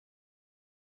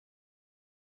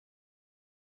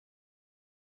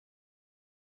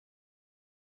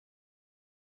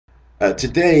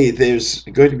Today there's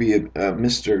going to be a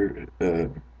Mr.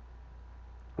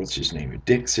 What's his name?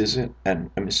 Dix, is it?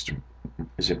 And a Mr.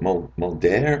 Is it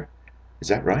Mulder? Is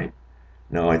that right?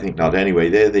 No, I think not. Anyway,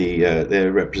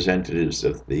 they're representatives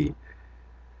of the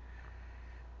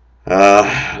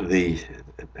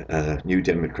New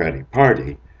Democratic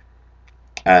Party,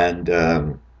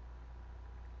 and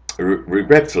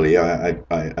regretfully,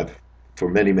 I've for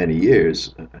many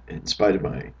years, in spite of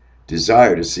my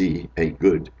desire to see a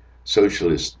good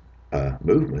socialist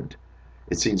movement,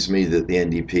 it seems to me that the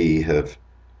NDP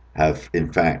have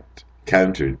in fact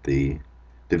countered the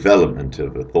development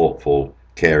of a thoughtful,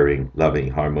 caring, loving,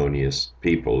 harmonious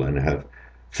people, and have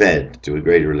fed to a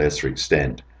greater or lesser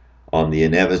extent on the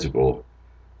inevitable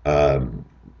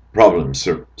problems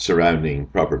surrounding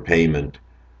proper payment,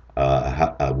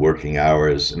 working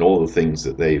hours, and all the things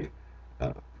that they've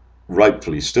uh,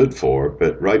 rightfully stood for,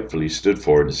 but rightfully stood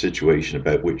for in a situation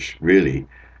about which really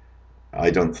I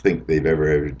don't think they've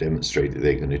ever demonstrated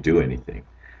they're going to do anything.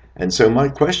 And so my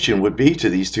question would be to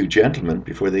these two gentlemen,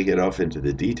 before they get off into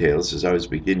the details, as I was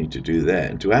beginning to do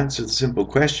then, to answer the simple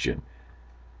question.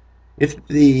 If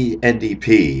the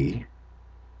NDP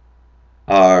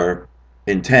are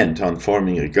intent on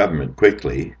forming a government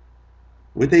quickly,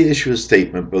 would they issue a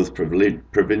statement both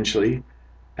provincially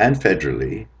and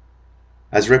federally,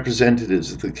 as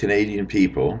representatives of the Canadian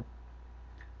people,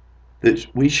 that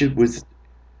we should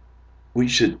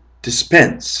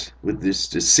dispense with this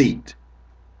deceit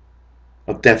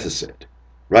of deficit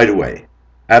right away?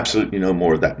 Absolutely no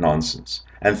more of that nonsense.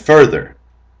 And further,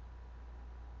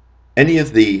 any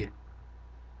of the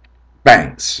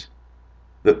banks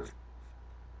that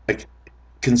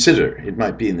consider it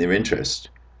might be in their interest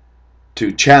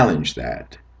to challenge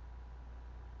that,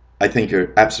 I think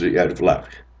are absolutely out of luck.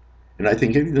 And I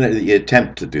think if they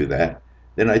attempt to do that,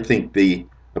 then I think a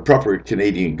proper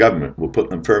Canadian government will put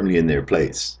them firmly in their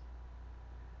place.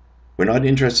 We're not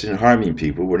interested in harming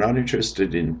people. We're not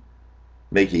interested in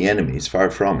making enemies,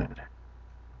 far from it.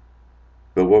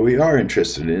 But what we are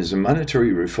interested in is a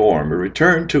monetary reform, a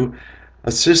return to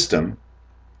a system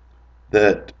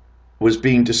that was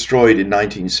being destroyed in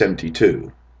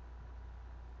 1972.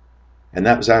 And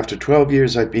that was after 12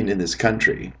 years I've been in this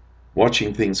country,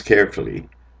 watching things carefully,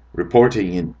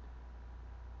 reporting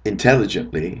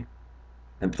intelligently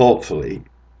and thoughtfully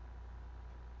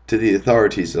to the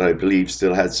authorities that I believe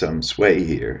still had some sway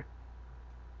here.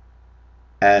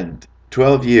 And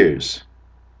 12 years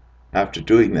after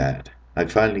doing that, I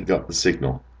finally got the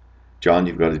signal, John,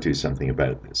 you've got to do something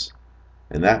about this.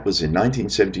 And that was in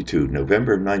 1972,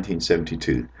 November of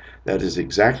 1972. That is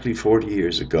exactly 40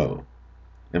 years ago.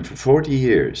 And for 40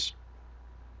 years,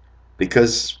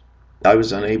 because I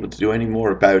was unable to do any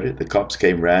more about it, the cops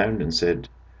came round and said,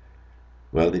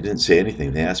 well, they didn't say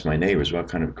anything. They asked my neighbors what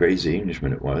kind of crazy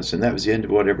Englishman it was, and that was the end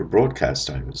of whatever broadcast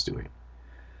I was doing.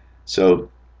 So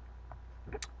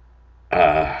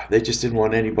they just didn't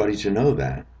want anybody to know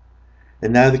that.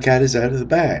 And now the cat is out of the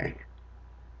bag.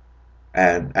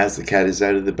 And as the cat is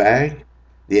out of the bag,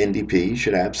 the NDP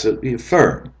should absolutely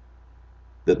affirm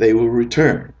that they will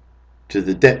return to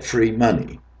the debt-free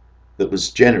money that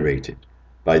was generated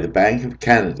by the Bank of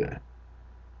Canada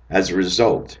as a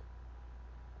result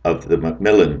of the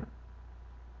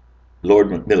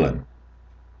Lord Macmillan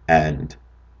and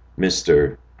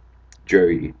Mr.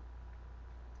 Jerry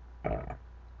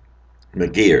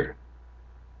McGeer,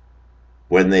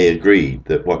 when they agreed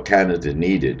that what Canada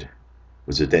needed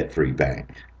was a debt-free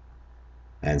bank.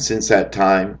 And since that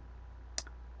time,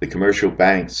 the commercial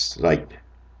banks, like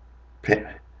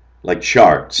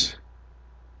sharks,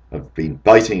 have been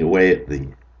biting away at the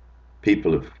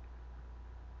people of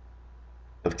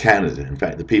Canada, in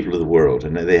fact, the people of the world,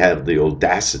 and they have the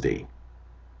audacity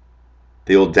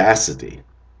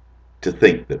to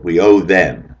think that we owe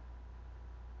them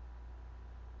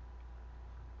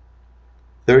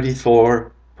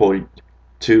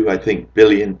 $34.2, I think,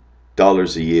 billion a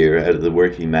year out of the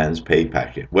working man's pay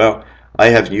packet. Well, I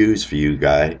have news for you,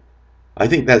 Guy. I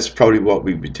think that's probably what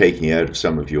we've been taking out of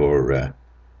some of your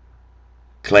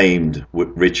claimed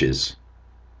riches.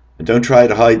 And don't try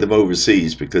to hide them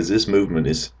overseas, because this movement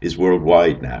is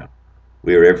worldwide now.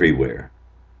 We're everywhere.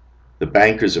 The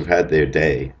bankers have had their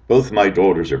day. Both my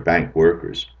daughters are bank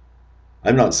workers.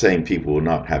 I'm not saying people will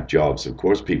not have jobs. Of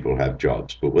course people have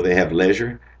jobs. But will they have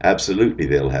leisure? Absolutely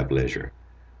they'll have leisure.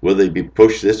 Will they be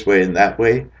pushed this way and that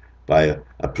way by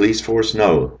a police force?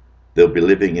 No. They'll be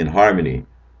living in harmony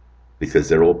because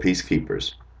they're all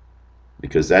peacekeepers.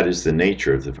 Because that is the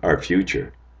nature of our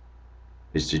future,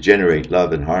 is to generate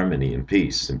love and harmony and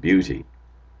peace and beauty.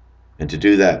 And to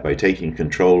do that by taking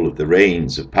control of the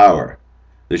reins of power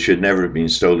that should never have been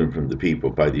stolen from the people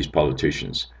by these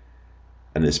politicians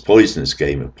and this poisonous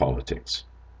game of politics.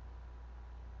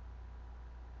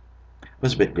 I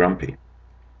was a bit grumpy.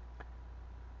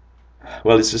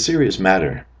 Well, it's a serious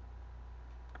matter,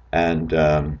 and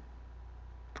I'm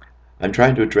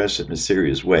trying to address it in a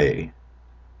serious way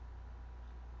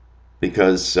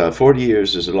because 40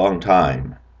 years is a long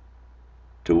time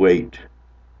to wait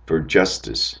for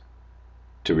justice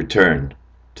to return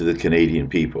to the Canadian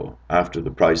people after the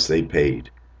price they paid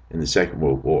in the Second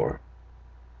World War.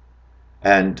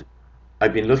 And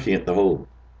I've been looking at the whole,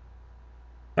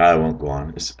 I won't go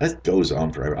on, it goes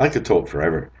on forever. I could talk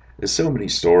forever. There's so many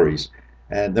stories,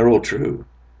 and they're all true,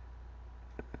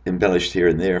 embellished here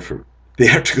and there for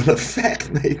theatrical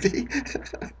effect, maybe.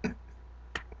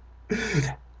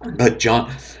 But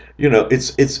John,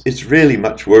 it's really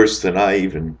much worse than I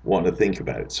even want to think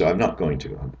about. So I'm not going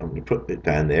to. I'm going to put it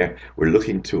down there. We're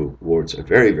looking towards a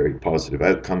very, very positive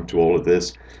outcome to all of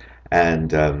this, and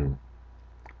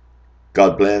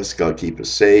God bless. God keep us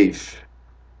safe.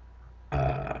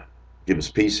 Give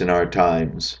us peace in our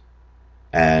times,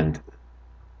 and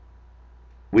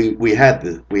we had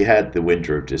the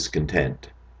winter of discontent.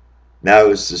 Now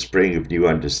is the spring of new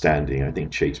understanding. I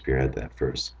think Shakespeare had that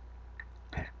first.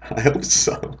 I hope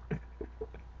so.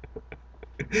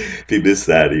 If he missed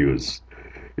that,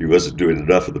 he wasn't doing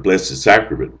enough of the Blessed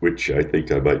Sacrament, which I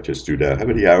think I might just do now. How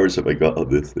many hours have I got on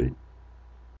this thing?